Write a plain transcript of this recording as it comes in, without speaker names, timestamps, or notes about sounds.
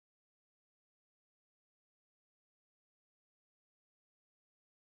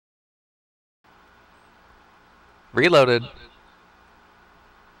Reloaded.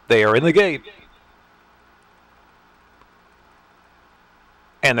 They are in the gate.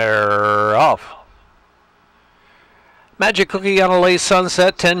 And they're off. Magic Cookie on a lace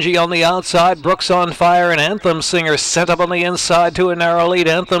sunset, Tenji on the outside, Brooks on fire, and Anthem Singer sent up on the inside to a narrow lead.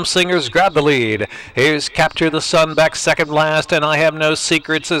 Anthem Singers grab the lead. Here's Capture the Sun back second last, and I Have No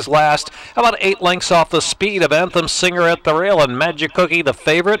Secrets is last. About 8 lengths off the speed of Anthem Singer at the rail, and Magic Cookie, the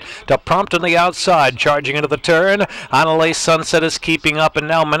favorite, to Prompt on the outside, charging into the turn. On a lace sunset is keeping up and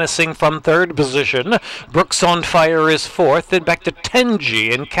now menacing from third position. Brooks on fire is fourth, then back to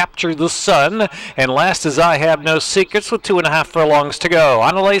Tenji and Capture the Sun, and last is I Have No Secrets with 2.5 furlongs to go.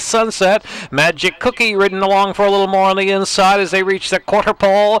 On a lace sunset, Magic Cookie ridden along for a little more on the inside as they reach the quarter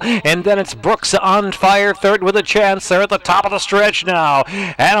pole, and then it's Brooks on fire, third with a chance. They're at the top of the stretch now,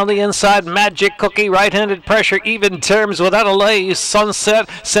 and on the inside, Magic Cookie, right-handed pressure, even terms without a lace sunset,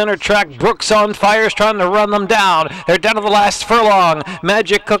 center track, Brooks on fire is trying to run them down. They're down to the last furlong.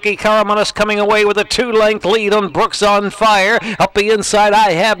 Magic Cookie, Karamanus coming away with a 2-length lead on Brooks on fire. Up the inside,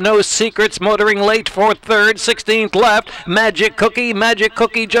 I Have No Secrets, motoring late for third, 16th left. Magic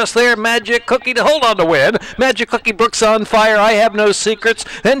Cookie just there. Magic Cookie to hold on to win. Magic Cookie, Brooks on fire, I Have No Secrets,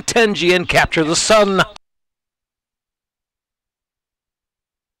 then Tenji and Capture the Sun.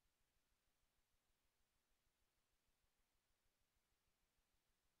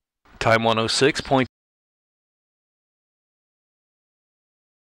 Time 106.2.